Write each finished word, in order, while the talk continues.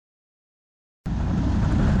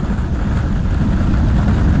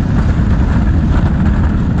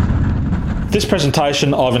This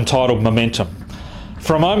presentation I've entitled Momentum.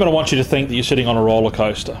 For a moment I want you to think that you're sitting on a roller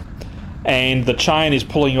coaster and the chain is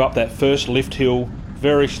pulling you up that first lift hill,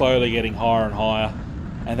 very slowly getting higher and higher,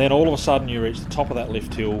 and then all of a sudden you reach the top of that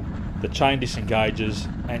lift hill, the chain disengages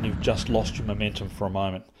and you've just lost your momentum for a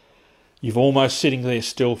moment. You're almost sitting there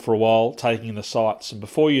still for a while, taking in the sights, and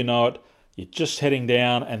before you know it, you're just heading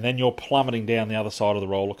down and then you're plummeting down the other side of the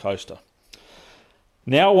roller coaster.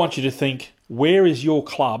 Now I want you to think, where is your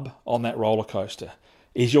club on that roller coaster?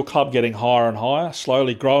 Is your club getting higher and higher,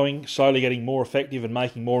 slowly growing, slowly getting more effective and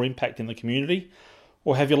making more impact in the community?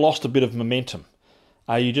 Or have you lost a bit of momentum?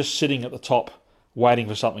 Are you just sitting at the top waiting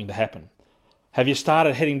for something to happen? Have you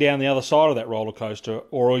started heading down the other side of that roller coaster,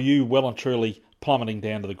 or are you well and truly plummeting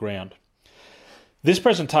down to the ground? This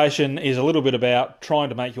presentation is a little bit about trying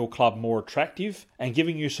to make your club more attractive and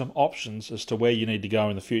giving you some options as to where you need to go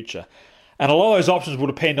in the future. And a lot of those options will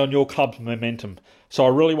depend on your club's momentum. So I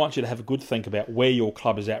really want you to have a good think about where your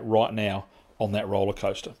club is at right now on that roller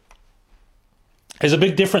coaster. There's a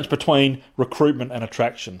big difference between recruitment and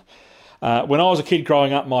attraction. When I was a kid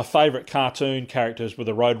growing up, my favourite cartoon characters were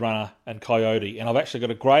the Roadrunner and Coyote, and I've actually got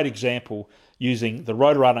a great example using the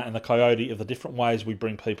Roadrunner and the Coyote of the different ways we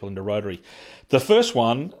bring people into Rotary. The first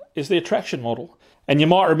one is the attraction model. And you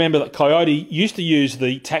might remember that Coyote used to use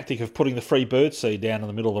the tactic of putting the free bird seed down in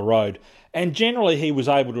the middle of the road, and generally he was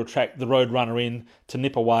able to attract the Roadrunner in to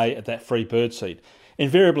nip away at that free bird seed.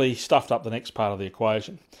 Invariably he stuffed up the next part of the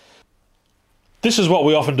equation. This is what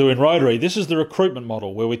we often do in Rotary. This is the recruitment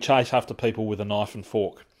model where we chase after people with a knife and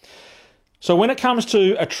fork. So when it comes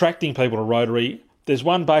to attracting people to Rotary, there's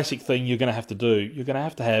one basic thing you're going to have to do. You're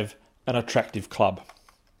going to have an attractive club.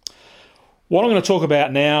 What I'm going to talk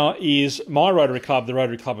about now is my Rotary Club, the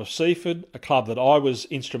Rotary Club of Seaford, a club that I was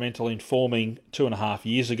instrumental in forming 2.5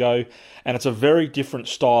 years ago, and it's a very different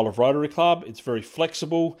style of Rotary Club. It's very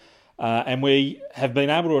flexible, and we have been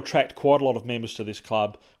able to attract quite a lot of members to this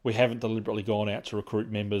club. We haven't deliberately gone out to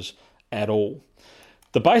recruit members at all.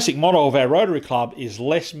 The basic motto of our Rotary Club is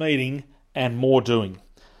less meeting and more doing.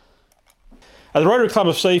 At the Rotary Club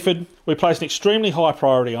of Seaford, we place an extremely high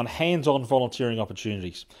priority on hands-on volunteering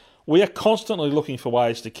opportunities. We are constantly looking for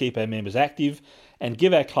ways to keep our members active and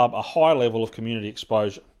give our club a high level of community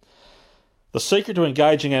exposure. The secret to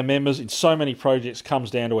engaging our members in so many projects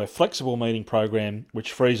comes down to our flexible meeting program,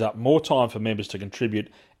 which frees up more time for members to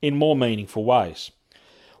contribute in more meaningful ways.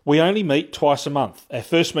 We only meet twice a month. Our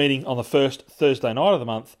first meeting on the first Thursday night of the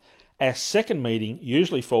month. Our second meeting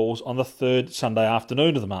usually falls on the third Sunday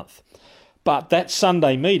afternoon of the month. But that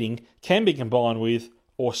Sunday meeting can be combined with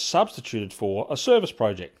or substituted for a service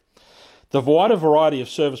project. The wider variety of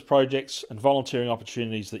service projects and volunteering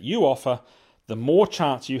opportunities that you offer, the more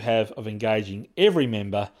chance you have of engaging every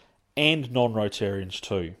member and non-Rotarians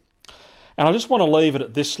too. And I just want to leave it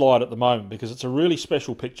at this slide at the moment because it's a really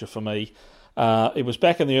special picture for me. It was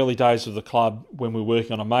back in the early days of the club when we were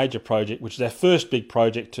working on a major project, which is our first big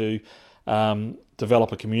project to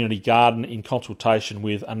develop a community garden in consultation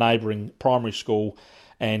with a neighbouring primary school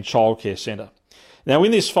and childcare centre. Now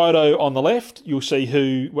in this photo on the left, you'll see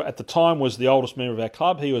who at the time was the oldest member of our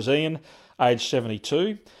club. He was Ian, aged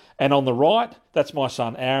 72. And on the right, that's my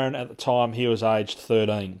son Aaron. At the time, he was aged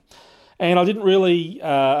 13. And I didn't really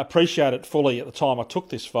appreciate it fully at the time I took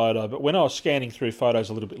this photo, but when I was scanning through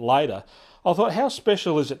photos a little bit later, I thought, how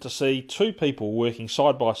special is it to see two people working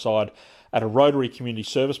side by side at a Rotary community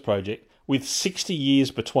service project with 60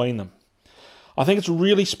 years between them? I think it's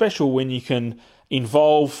really special when you can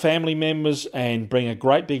involve family members and bring a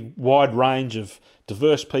great big wide range of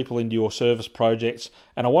diverse people into your service projects.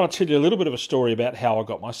 And I want to tell you a little bit of a story about how I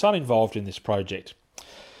got my son involved in this project.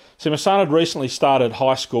 So my son had recently started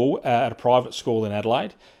high school at a private school in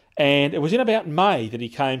Adelaide, and it was in about May that he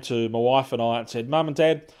came to my wife and I and said, Mum and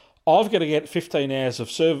Dad, I've got to get 15 hours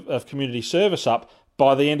of community service up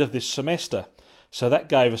by the end of this semester. So that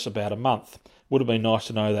gave us about a month. Would have been nice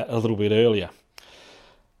to know that a little bit earlier.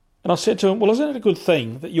 And I said to him, well, isn't it a good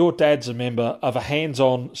thing that your dad's a member of a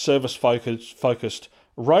hands-on, service-focused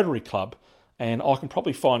Rotary club, and I can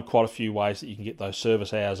probably find quite a few ways that you can get those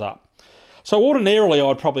service hours up. So ordinarily,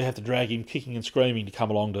 I'd probably have to drag him kicking and screaming to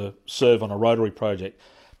come along to serve on a Rotary project,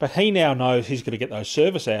 but he now knows he's going to get those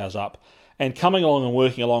service hours up, and coming along and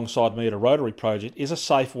working alongside me at a Rotary project is a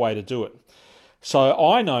safe way to do it. So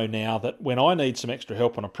I know now that when I need some extra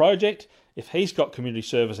help on a project, if he's got community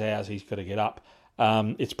service hours he's got to get up,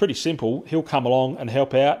 it's pretty simple. He'll come along and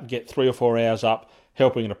help out and get 3 or 4 hours up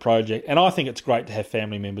helping in a project. And I think it's great to have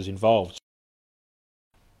family members involved.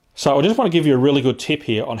 So I just want to give you a really good tip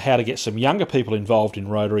here on how to get some younger people involved in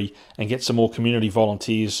Rotary and get some more community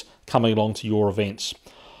volunteers coming along to your events.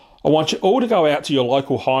 I want you all to go out to your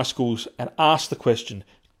local high schools and ask the question,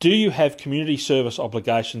 do you have community service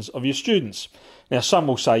obligations of your students? Now, some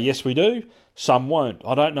will say, yes, we do. Some won't.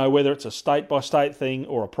 I don't know whether it's a state-by-state thing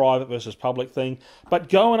or a private versus public thing, but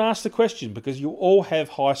go and ask the question, because you all have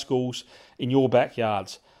high schools in your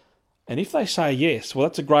backyards. And if they say yes, well,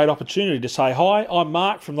 that's a great opportunity to say, hi, I'm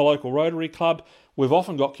Mark from the local Rotary Club. We've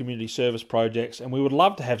often got community service projects and we would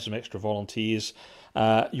love to have some extra volunteers.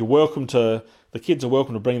 The kids are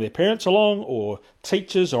welcome to bring their parents along, or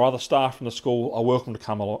teachers or other staff from the school are welcome to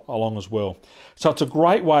come along as well. So it's a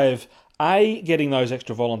great way of A, getting those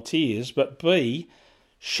extra volunteers, but B,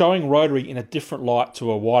 showing Rotary in a different light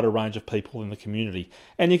to a wider range of people in the community.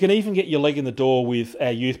 And you can even get your leg in the door with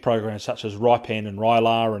our youth programs such as RIPEN and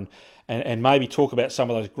RILAR, and maybe talk about some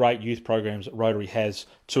of those great youth programs that Rotary has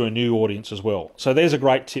to a new audience as well. So there's a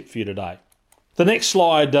great tip for you today. The next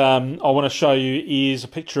slide I want to show you is a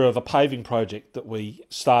picture of a paving project that we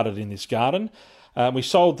started in this garden. We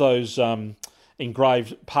sold those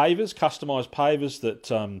engraved pavers, customised pavers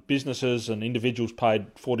that businesses and individuals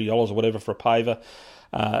paid $40 or whatever for a paver.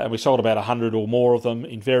 And we sold about 100 or more of them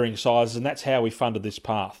in varying sizes, and that's how we funded this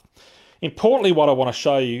path. Importantly, what I want to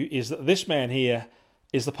show you is that this man here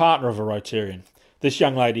is the partner of a Rotarian. This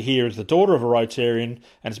young lady here is the daughter of a Rotarian,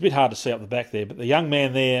 and it's a bit hard to see up the back there, but the young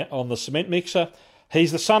man there on the cement mixer,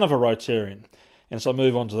 he's the son of a Rotarian. And so I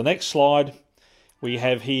move on to the next slide. We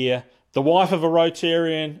have here the wife of a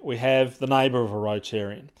Rotarian, we have the neighbour of a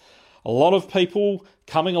Rotarian. A lot of people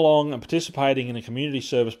coming along and participating in a community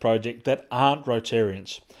service project that aren't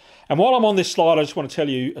Rotarians. And while I'm on this slide, I just want to tell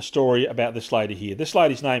you a story about this lady here. This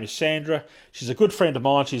lady's name is Sandra. She's a good friend of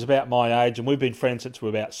mine. She's about my age, and we've been friends since we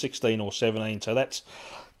were about 16 or 17, so that's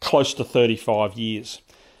close to 35 years.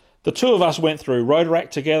 The two of us went through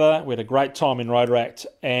Rotaract together. We had a great time in Rotaract,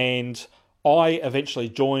 and I eventually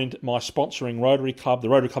joined my sponsoring Rotary Club, the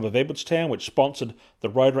Rotary Club of Edwardstown, which sponsored the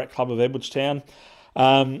Rotaract Club of Edwardstown.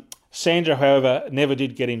 Sandra, however, never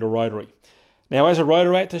did get into Rotary. Now, as a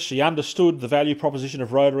Rotaractor, she understood the value proposition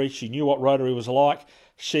of Rotary. She knew what Rotary was like.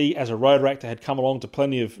 She, as a Rotaractor, had come along to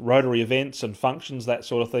plenty of Rotary events and functions, that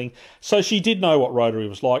sort of thing. So she did know what Rotary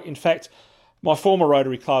was like. In fact, my former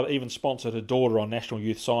Rotary Club even sponsored her daughter on National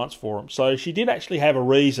Youth Science Forum. So she did actually have a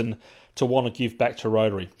reason to want to give back to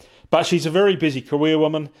Rotary. But she's a very busy career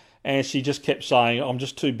woman, and she just kept saying, I'm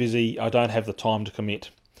just too busy, I don't have the time to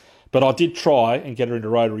commit. But I did try and get her into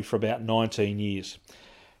Rotary for about 19 years.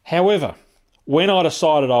 However, when I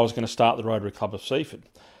decided I was going to start the Rotary Club of Seaford,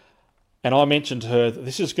 and I mentioned to her that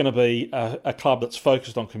this is going to be a club that's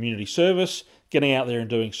focused on community service, getting out there and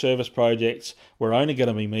doing service projects. We're only going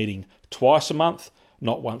to be meeting twice a month,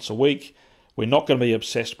 not once a week. We're not going to be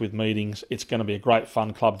obsessed with meetings. It's going to be a great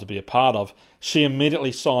fun club to be a part of. She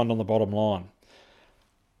immediately signed on the bottom line.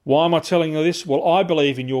 Why am I telling you this? Well, I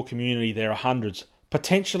believe in your community there are hundreds,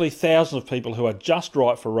 potentially thousands of people who are just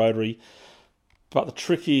right for Rotary. But the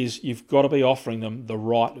trick is you've got to be offering them the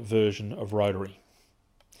right version of Rotary.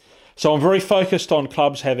 So I'm very focused on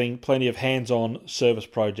clubs having plenty of hands-on service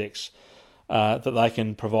projects that they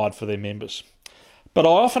can provide for their members. But I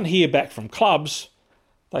often hear back from clubs,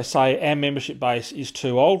 they say our membership base is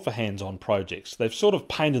too old for hands-on projects. They've sort of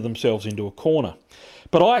painted themselves into a corner.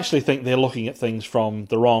 But I actually think they're looking at things from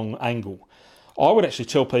the wrong angle. I would actually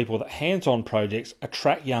tell people that hands-on projects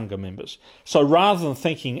attract younger members. So rather than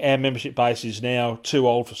thinking our membership base is now too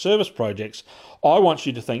old for service projects, I want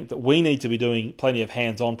you to think that we need to be doing plenty of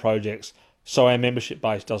hands-on projects so our membership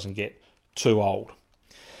base doesn't get too old.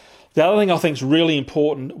 The other thing I think is really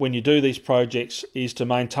important when you do these projects is to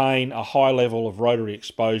maintain a high level of Rotary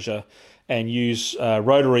exposure and use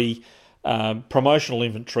Rotary promotional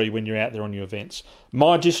inventory when you're out there on your events.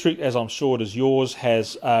 My district, as I'm sure it is yours,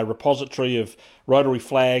 has a repository of Rotary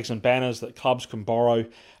flags and banners that clubs can borrow,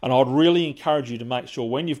 and I'd really encourage you to make sure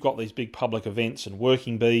when you've got these big public events and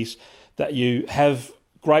working bees that you have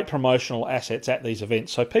great promotional assets at these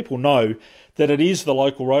events so people know that it is the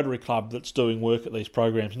local Rotary Club that's doing work at these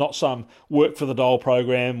programs, not some work for the dole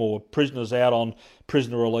program or prisoners out on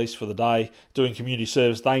prisoner release for the day doing community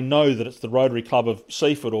service. They know that it's the Rotary Club of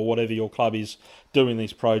Seaford or whatever your club is doing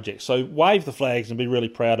these projects. So wave the flags and be really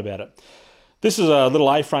proud about it. This is a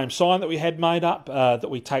little A-frame sign that we had made up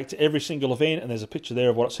that we take to every single event, and there's a picture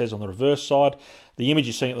there of what it says on the reverse side. The image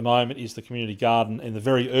you're seeing at the moment is the community garden in the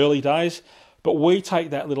very early days. But we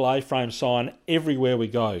take that little A-frame sign everywhere we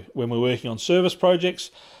go when we're working on service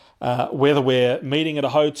projects, whether we're meeting at a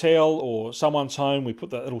hotel or someone's home, we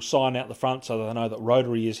put that little sign out the front so they know that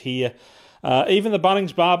Rotary is here. Even the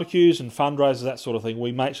Bunnings barbecues and fundraisers, that sort of thing,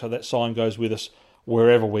 we make sure that sign goes with us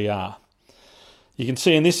wherever we are. You can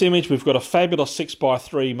see in this image we've got a fabulous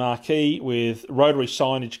 6x3 marquee with Rotary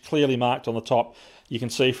signage clearly marked on the top. You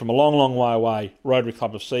can see from a long, long way away, Rotary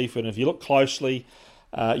Club of Seaford. And if you look closely,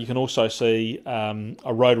 you can also see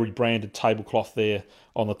a Rotary branded tablecloth there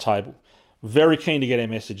on the table. Very keen to get our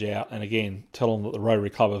message out, and again, tell them that the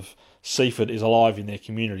Rotary Club of Seaford is alive in their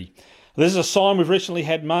community. This is a sign we've recently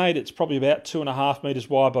had made. It's probably about 2.5 metres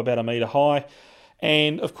wide by about 1 metre high.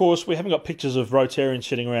 And of course, we haven't got pictures of Rotarians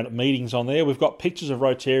sitting around at meetings on there. We've got pictures of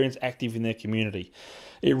Rotarians active in their community.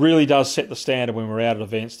 It really does set the standard when we're out at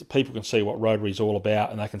events that people can see what Rotary is all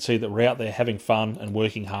about, and they can see that we're out there having fun and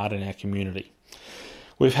working hard in our community.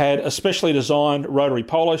 We've had especially designed Rotary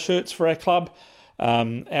polo shirts for our club.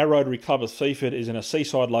 Our Rotary Club of Seaford is in a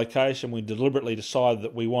seaside location. We deliberately decided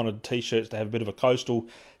that we wanted t-shirts to have a bit of a coastal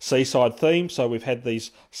seaside theme, so we've had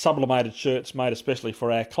these sublimated shirts made especially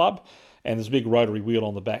for our club, and there's a big Rotary wheel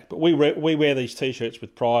on the back. But we wear these t-shirts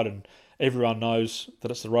with pride, and everyone knows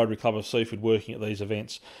that it's the Rotary Club of Seaford working at these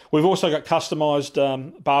events. We've also got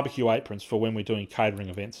customised barbecue aprons for when we're doing catering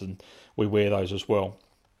events, and we wear those as well.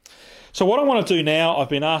 So what I want to do now, I've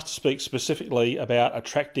been asked to speak specifically about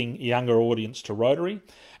attracting a younger audience to Rotary,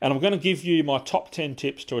 and I'm going to give you my top 10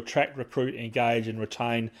 tips to attract, recruit, engage and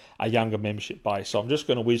retain a younger membership base. So I'm just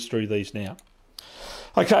going to whiz through these now.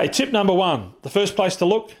 Okay, tip number 1. The first place to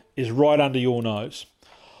look is right under your nose.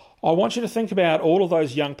 I want you to think about all of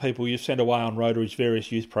those young people you've sent away on Rotary's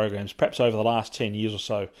various youth programs, perhaps over the last 10 years or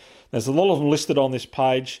so. There's a lot of them listed on this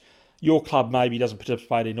page. Your club maybe doesn't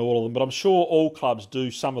participate in all of them, but I'm sure all clubs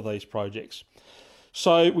do some of these projects.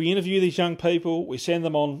 So we interview these young people, we send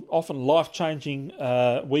them on often life-changing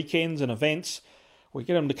weekends and events. We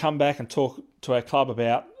get them to come back and talk to our club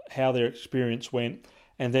about how their experience went,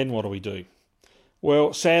 and then what do?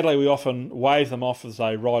 Well, sadly, we often wave them off as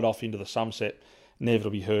they ride off into the sunset, never to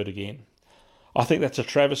be heard again. I think that's a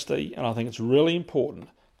travesty, and I think it's really important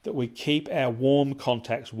that we keep our warm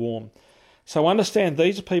contacts warm. So understand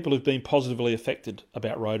these are people who've been positively affected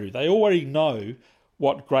about Rotary. They already know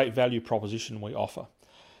what great value proposition we offer.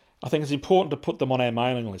 I think it's important to put them on our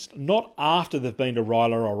mailing list, not after they've been to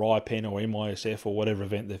RILA or IPEN or MISF or whatever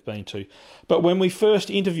event they've been to, but when we first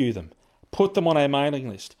interview them, put them on our mailing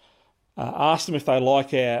list. Ask them if they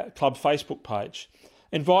like our club Facebook page.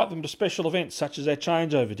 Invite them to special events such as our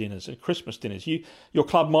changeover dinners and Christmas dinners. Your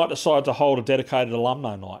club might decide to hold a dedicated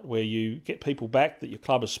alumni night where you get people back that your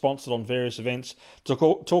club has sponsored on various events to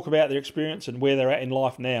talk about their experience and where they're at in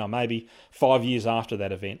life now, maybe 5 years after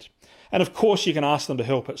that event. And of course you can ask them to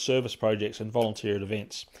help at service projects and volunteer at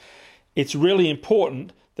events. It's really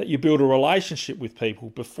important that you build a relationship with people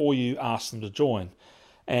before you ask them to join.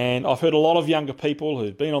 And I've heard a lot of younger people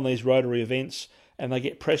who've been on these Rotary events and they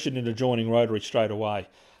get pressured into joining Rotary straight away.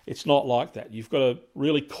 It's not like that. You've got to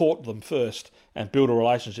really court them first and build a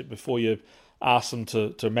relationship before you ask them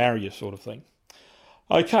to marry you, sort of thing.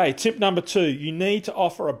 Okay, tip number 2, you need to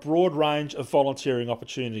offer a broad range of volunteering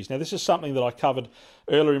opportunities. Now, this is something that I covered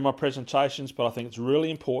earlier in my presentations, but I think it's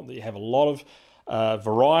really important that you have a lot of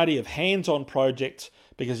variety of hands-on projects,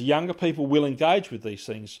 because younger people will engage with these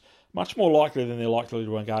things much more likely than they're likely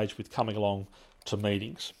to engage with coming along to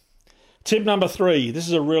meetings. Tip number 3, this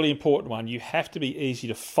is a really important one. You have to be easy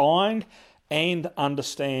to find and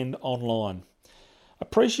understand online.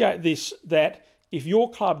 Appreciate this, that if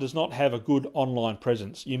your club does not have a good online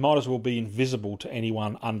presence, you might as well be invisible to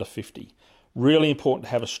anyone under 50. Really important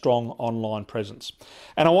to have a strong online presence.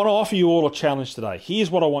 And I want to offer you all a challenge today.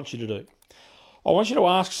 Here's what I want you to do. I want you to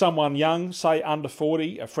ask someone young, say under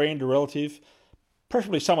 40, a friend, a relative,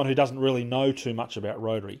 preferably someone who doesn't really know too much about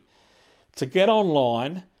Rotary, to get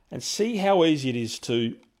online and see how easy it is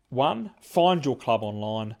to, 1, find your club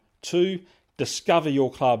online, 2, discover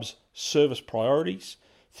your club's service priorities,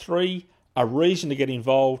 3, a reason to get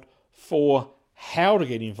involved, 4, how to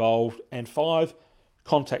get involved, and 5,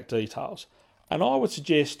 contact details. And I would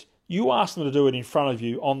suggest you ask them to do it in front of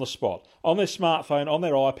you on the spot, on their smartphone, on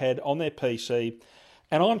their iPad, on their PC.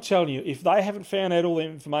 And I'm telling you, if they haven't found out all the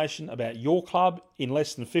information about your club in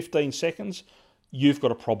less than 15 seconds, you've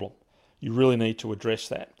got a problem. You really need to address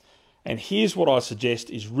that. And here's what I suggest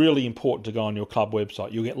is really important to go on your club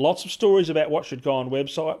website. You'll get lots of stories about what should go on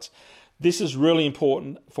websites. This is really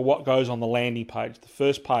important for what goes on the landing page, the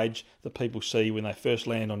first page that people see when they first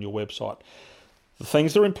land on your website. The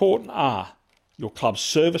things that are important are your club's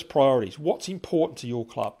service priorities. What's important to your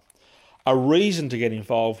club? A reason to get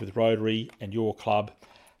involved with Rotary and your club,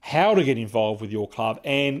 how to get involved with your club,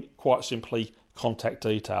 and quite simply, contact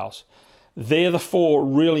details. They're the 4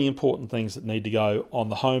 really important things that need to go on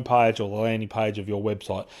the homepage or the landing page of your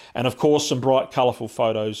website. And of course, some bright, colourful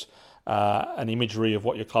photos and imagery of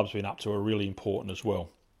what your club's been up to are really important as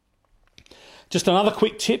well. Just another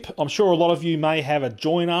quick tip. I'm sure a lot of you may have a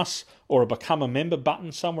join us or a become a member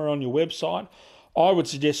button somewhere on your website. I would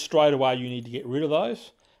suggest straight away you need to get rid of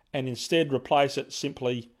those and instead replace it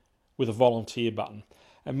simply with a volunteer button.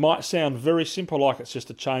 It might sound very simple, like it's just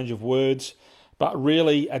a change of words, but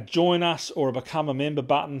really a join us or a become a member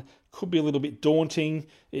button could be a little bit daunting.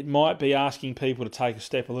 It might be asking people to take a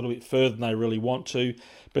step a little bit further than they really want to.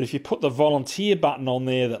 But if you put the volunteer button on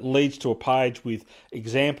there that leads to a page with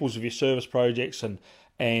examples of your service projects and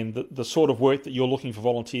the sort of work that you're looking for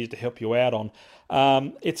volunteers to help you out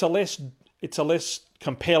on, it's a less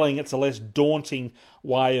compelling, it's a less daunting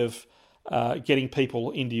way of getting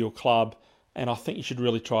people into your club. And I think you should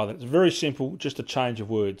really try that. It's very simple, just a change of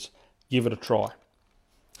words. Give it a try.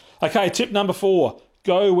 Okay, tip number 4.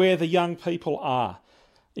 Go where the young people are.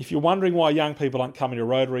 If you're wondering why young people aren't coming to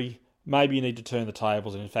Rotary, maybe you need to turn the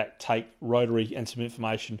tables and in fact take Rotary and some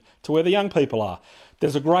information to where the young people are.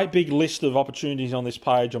 There's a great big list of opportunities on this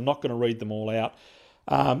page. I'm not going to read them all out.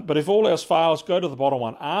 But if all else fails, go to the bottom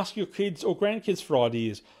one. Ask your kids or grandkids for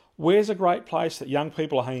ideas. Where's a great place that young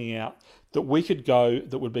people are hanging out that we could go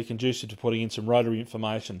that would be conducive to putting in some Rotary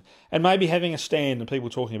information and maybe having a stand and people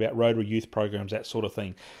talking about Rotary youth programs, that sort of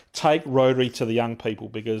thing. Take Rotary to the young people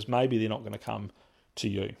because maybe they're not going to come to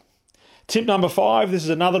you. Tip number 5, this is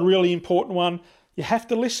another really important one. You have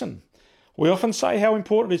to listen. We often say how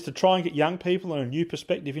important it is to try and get young people and a new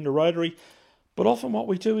perspective into Rotary, but often what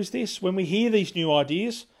we do is this. When we hear these new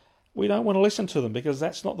ideas, we don't want to listen to them because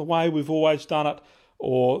that's not the way we've always done it,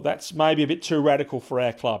 or that's maybe a bit too radical for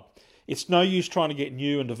our club. It's no use trying to get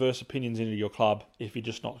new and diverse opinions into your club if you're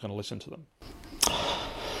just not going to listen to them.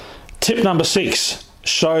 Tip number 6,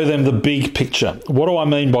 show them the big picture. What do I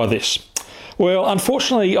mean by this? Well,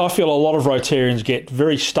 unfortunately, I feel a lot of Rotarians get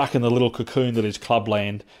very stuck in the little cocoon that is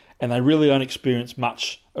clubland and they really don't experience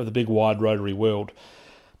much of the big wide Rotary world.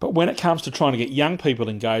 But when it comes to trying to get young people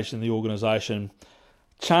engaged in the organisation,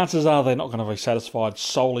 chances are they're not going to be satisfied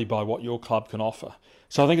solely by what your club can offer.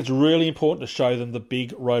 So I think it's really important to show them the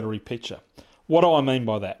big Rotary picture. What do I mean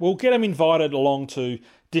by that? Well, get them invited along to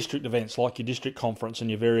district events like your district conference and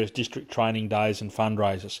your various district training days and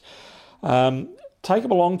fundraisers. Take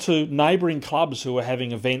them along to neighbouring clubs who are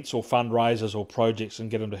having events or fundraisers or projects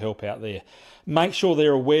and get them to help out there. Make sure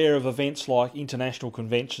they're aware of events like international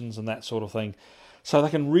conventions and that sort of thing so they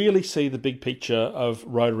can really see the big picture of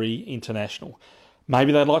Rotary International.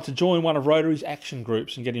 Maybe they'd like to join one of Rotary's action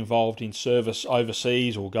groups and get involved in service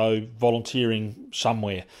overseas or go volunteering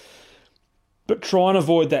somewhere. But try and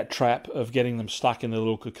avoid that trap of getting them stuck in the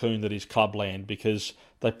little cocoon that is clubland because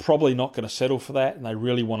they're probably not going to settle for that and they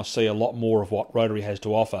really want to see a lot more of what Rotary has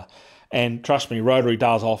to offer. And trust me, Rotary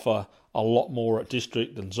does offer a lot more at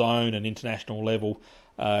district and zone and international level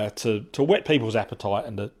to whet people's appetite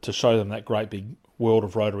and to show them that great big world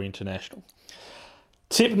of Rotary International.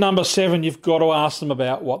 Tip number 7, you've got to ask them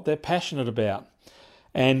about what they're passionate about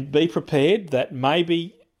and be prepared that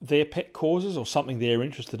maybe their pet causes or something they're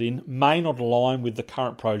interested in may not align with the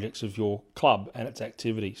current projects of your club and its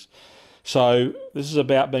activities. So this is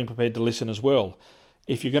about being prepared to listen as well.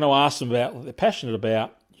 If you're going to ask them about what they're passionate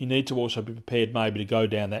about, you need to also be prepared maybe to go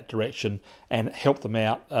down that direction and help them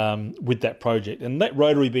out with that project and let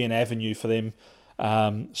Rotary be an avenue for them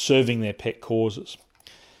serving their pet causes.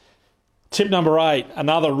 Tip number 8,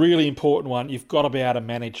 another really important one, you've got to be able to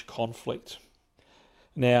manage conflict.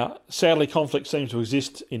 Now, sadly, conflict seems to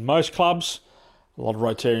exist in most clubs. A lot of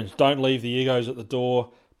Rotarians don't leave the egos at the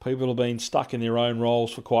door. People have been stuck in their own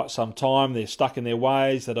roles for quite some time. They're stuck in their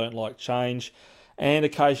ways. They don't like change. And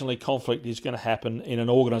occasionally conflict is going to happen in an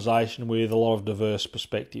organisation with a lot of diverse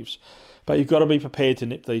perspectives. But you've got to be prepared to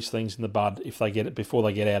nip these things in the bud if they get it before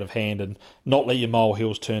they get out of hand and not let your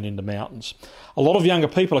molehills turn into mountains. A lot of younger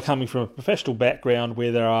people are coming from a professional background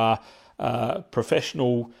where there are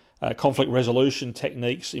professional conflict resolution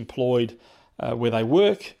techniques employed where they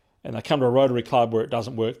work, and they come to a Rotary club where it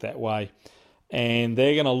doesn't work that way. And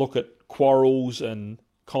they're going to look at quarrels and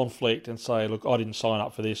conflict and say, look, I didn't sign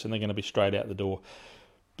up for this, and they're going to be straight out the door.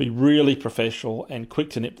 Be really professional and quick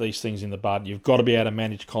to nip these things in the bud. You've got to be able to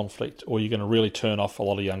manage conflict or you're going to really turn off a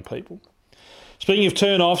lot of young people. Speaking of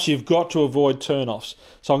turn-offs, you've got to avoid turn-offs.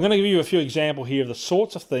 So I'm going to give you a few examples here of the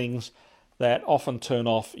sorts of things that often turn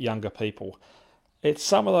off younger people. It's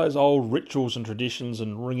some of those old rituals and traditions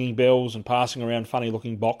and ringing bells and passing around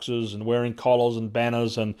funny-looking boxes and wearing collars and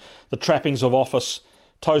banners and the trappings of office,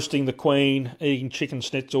 toasting the Queen, eating chicken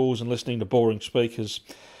schnitzels and listening to boring speakers.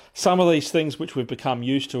 Some of these things which we've become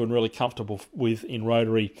used to and really comfortable with in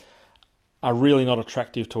Rotary are really not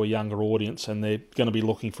attractive to a younger audience, and they're going to be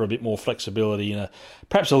looking for a bit more flexibility and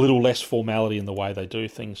perhaps a little less formality in the way they do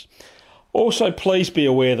things. Also, please be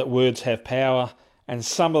aware that words have power, and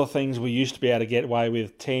some of the things we used to be able to get away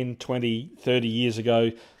with 10, 20, 30 years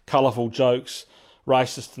ago, colourful jokes,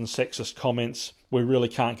 racist and sexist comments, we really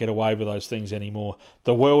can't get away with those things anymore.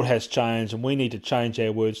 The world has changed, and we need to change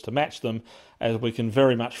our words to match them, as we can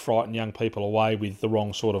very much frighten young people away with the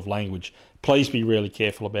wrong sort of language. Please be really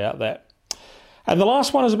careful about that. And the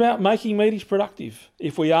last one is about making meetings productive.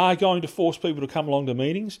 If we are going to force people to come along to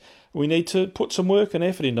meetings, we need to put some work and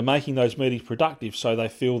effort into making those meetings productive so they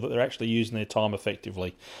feel that they're actually using their time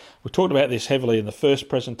effectively. We talked about this heavily in the first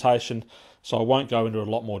presentation, so I won't go into a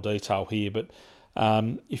lot more detail here, but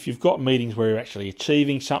if you've got meetings where you're actually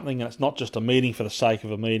achieving something and it's not just a meeting for the sake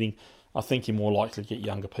of a meeting, I think you're more likely to get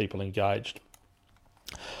younger people engaged.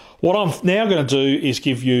 What I'm now going to do is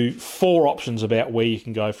give you 4 options about where you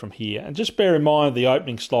can go from here. And just bear in mind the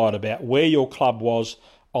opening slide about where your club was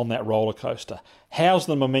on that roller coaster. How's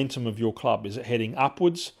the momentum of your club? Is it heading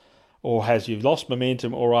upwards, or has you lost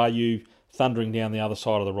momentum, or are you thundering down the other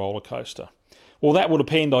side of the roller coaster? Well, that will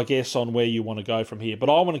depend, I guess, on where you want to go from here.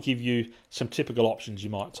 But I want to give you some typical options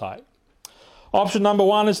you might take. Option number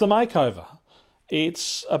 1 is the makeover.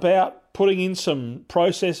 It's about putting in some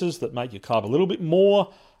processes that make your club a little bit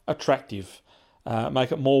more attractive,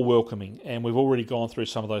 make it more welcoming, and we've already gone through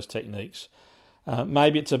some of those techniques.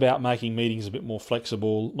 Maybe it's about making meetings a bit more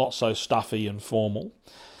flexible, not so stuffy and formal.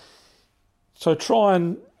 So try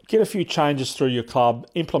and get a few changes through your club,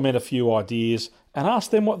 implement a few ideas, and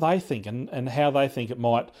ask them what they think and how they think it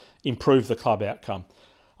might improve the club outcome.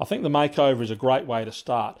 I think the makeover is a great way to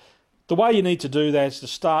start. The way you need to do that is to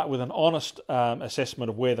start with an honest assessment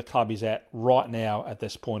of where the club is at right now at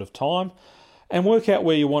this point of time, and work out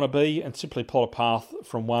where you want to be and simply plot a path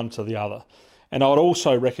from one to the other. And I would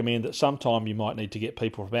also recommend that sometime you might need to get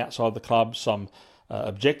people from outside the club, some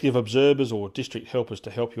objective observers or district helpers to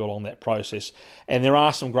help you along that process. And there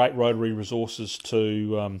are some great Rotary resources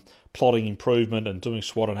to plotting improvement and doing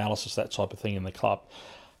SWOT analysis, that type of thing in the club.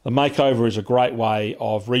 The makeover is a great way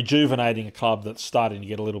of rejuvenating a club that's starting to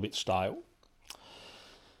get a little bit stale.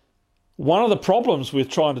 One of the problems with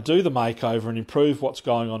trying to do the makeover and improve what's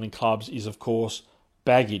going on in clubs is, of course,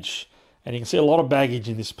 baggage. And you can see a lot of baggage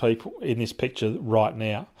in this picture right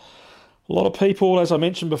now. A lot of people, as I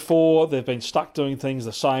mentioned before, they've been stuck doing things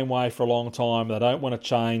the same way for a long time. They don't want to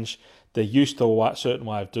change. They're used to a certain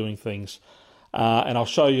way of doing things. And I'll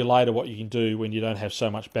show you later what you can do when you don't have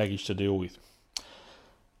so much baggage to deal with.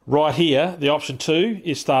 Right here, the option 2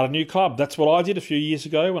 is start a new club. That's what I did a few years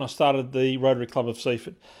ago when I started the Rotary Club of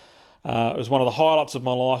Seaford. It was one of the highlights of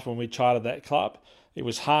my life when we chartered that club. It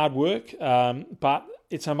was hard work, but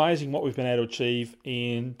it's amazing what we've been able to achieve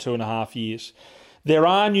in 2.5 years. There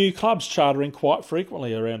are new clubs chartering quite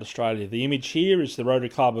frequently around Australia. The image here is the Rotary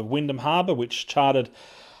Club of Wyndham Harbour, which chartered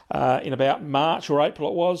in about March or April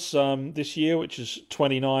it was this year, which is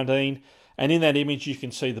 2019. And in that image you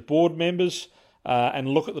can see the board members and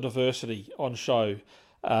look at the diversity on show.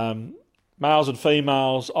 Males and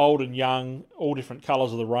females, old and young, all different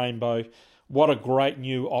colours of the rainbow. What a great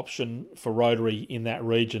new option for Rotary in that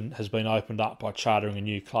region has been opened up by chartering a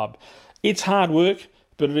new club. It's hard work,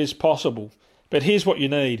 but it is possible. But here's what you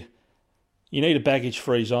need. You need a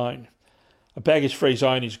baggage-free zone. A baggage-free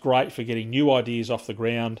zone is great for getting new ideas off the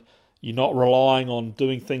ground. You're not relying on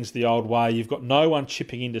doing things the old way. You've got no one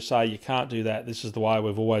chipping in to say, you can't do that, this is the way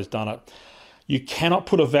we've always done it. You cannot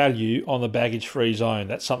put a value on the baggage-free zone.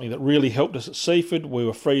 That's something that really helped us at Seaford. We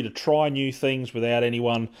were free to try new things without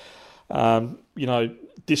anyone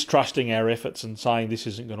distrusting our efforts and saying this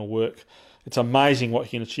isn't going to work. It's amazing what you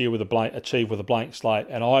can achieve with a blank slate,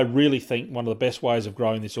 and I really think one of the best ways of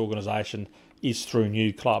growing this organisation is through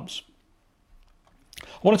new clubs.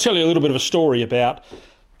 I want to tell you a little bit of a story about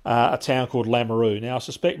a town called Lameroo. Now, I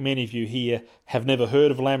suspect many of you here have never heard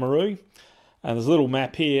of Lameroo, and there's a little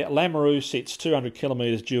map here. Lameroo sits 200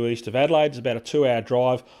 kilometres due east of Adelaide. It's about a 2-hour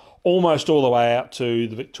drive, almost all the way out to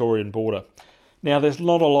the Victorian border. Now, there's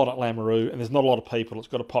not a lot at Lameroo, and there's not a lot of people. It's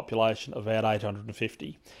got a population of about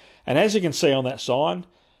 850. And as you can see on that sign,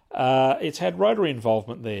 it's had Rotary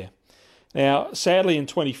involvement there. Now, sadly, in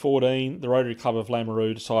 2014, the Rotary Club of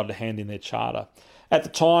Lameroo decided to hand in their charter. At the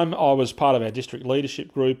time, I was part of our district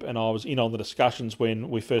leadership group, and I was in on the discussions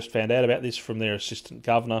when we first found out about this from their assistant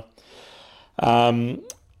governor.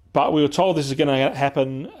 But we were told this is going to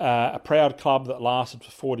happen. A proud club that lasted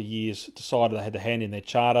for 40 years decided they had to hand in their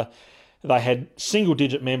charter. They had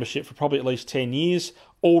single-digit membership for probably at least 10 years,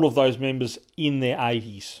 all of those members in their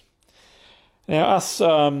 80s. Now, us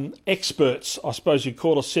experts, I suppose you'd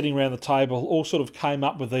call us, sitting around the table, all sort of came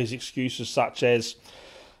up with these excuses such as,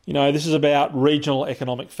 this is about regional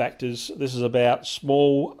economic factors, this is about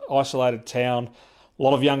small, isolated town, A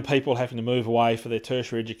lot of young people having to move away for their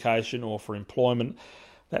tertiary education or for employment.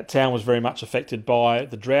 That town was very much affected by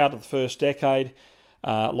the drought of the first decade.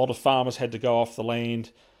 A lot of farmers had to go off the land.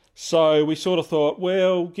 So we sort of thought,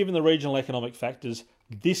 well, given the regional economic factors,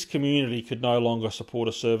 this community could no longer support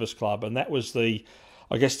a service club. And that was the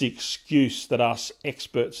excuse that us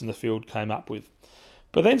experts in the field came up with.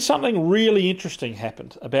 But then something really interesting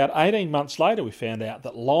happened. About 18 months later, we found out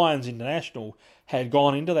that Lions International had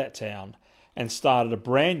gone into that town and started a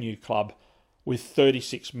brand new club with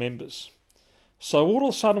 36 members. So all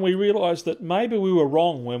of a sudden we realised that maybe we were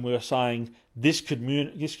wrong when we were saying this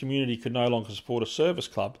community could no longer support a service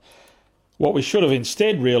club. What we should have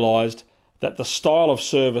instead realised that the style of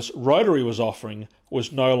service Rotary was offering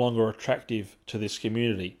was no longer attractive to this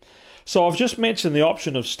community. So I've just mentioned the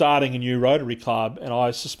option of starting a new Rotary club, and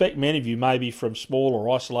I suspect many of you may be from small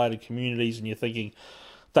or isolated communities and you're thinking,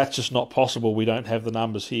 that's just not possible, we don't have the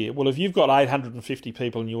numbers here. Well, if you've got 850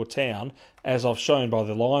 people in your town, as I've shown by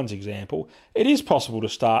the Lions example, it is possible to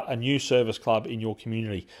start a new service club in your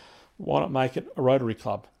community. Why not make it a Rotary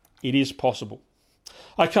club? It is possible.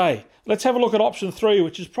 Okay, let's have a look at option 3,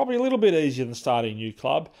 which is probably a little bit easier than starting a new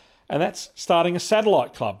club, and that's starting a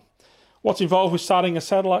satellite club. What's involved with starting a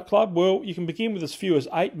satellite club? Well, you can begin with as few as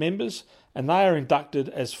 8 members, and they are inducted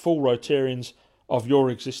as full Rotarians of your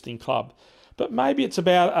existing club. But maybe it's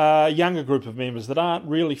about a younger group of members that aren't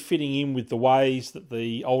really fitting in with the ways that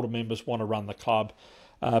the older members want to run the club,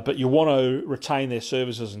 but you want to retain their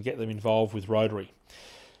services and get them involved with Rotary.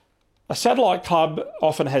 A satellite club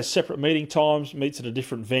often has separate meeting times, meets at a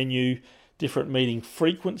different venue, different meeting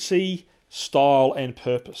frequency, style and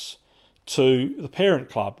purpose to the parent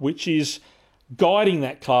club, which is guiding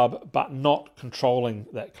that club but not controlling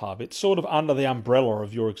that club. It's sort of under the umbrella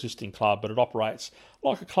of your existing club, but it operates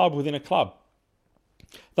like a club within a club.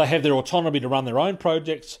 They have their autonomy to run their own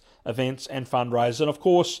projects, events and fundraisers, and of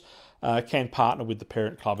course can partner with the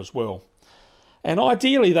parent club as well. And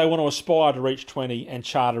ideally they want to aspire to reach 20 and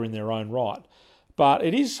charter in their own right. But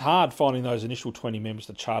it is hard finding those initial 20 members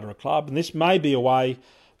to charter a club, and this may be a way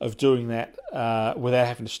of doing that without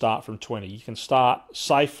having to start from 20. You can start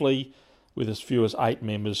safely with as few as 8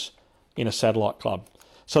 members in a satellite club.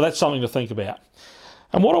 So that's something to think about.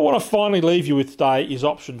 And what I want to finally leave you with today is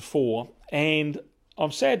option 4, and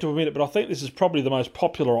I'm sad to admit it, but I think this is probably the most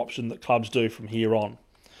popular option that clubs do from here on.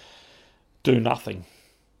 Do nothing.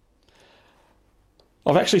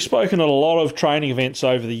 I've actually spoken at a lot of training events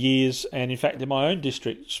over the years, and in fact in my own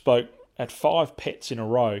district spoke at 5 pets in a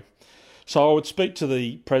row. So I would speak to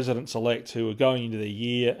the presidents-elect who were going into their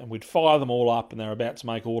year, and we'd fire them all up and they're about to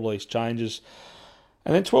make all these changes.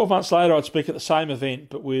 And then 12 months later I'd speak at the same event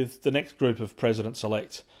but with the next group of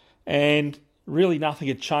presidents-elect. And really nothing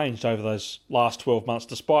had changed over those last 12 months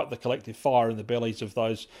despite the collective fire in the bellies of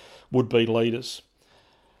those would-be leaders.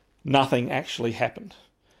 Nothing actually happened.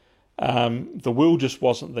 The will just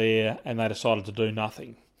wasn't there and they decided to do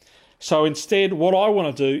nothing. So instead what I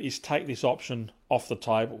want to do is take this option off the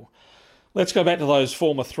table. Let's go back to those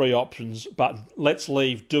former 3 options, but let's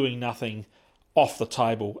leave doing nothing off the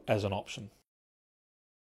table as an option.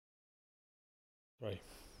 3.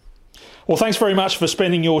 Well, thanks very much for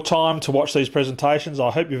spending your time to watch these presentations.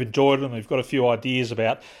 I hope you've enjoyed them. We've got a few ideas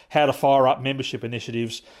about how to fire up membership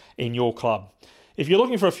initiatives in your club. If you're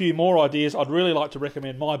looking for a few more ideas, I'd really like to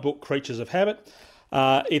recommend my book, Creatures of Habit.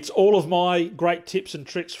 It's all of my great tips and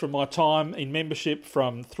tricks from my time in membership,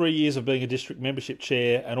 from 3 years of being a district membership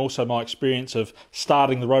chair, and also my experience of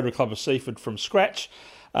starting the Rotary Club of Seaford from scratch.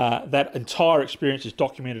 That entire experience is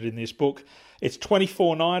documented in this book. It's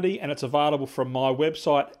 $24.90 and it's available from my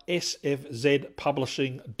website,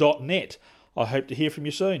 sfzpublishing.net. I hope to hear from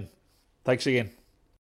you soon. Thanks again.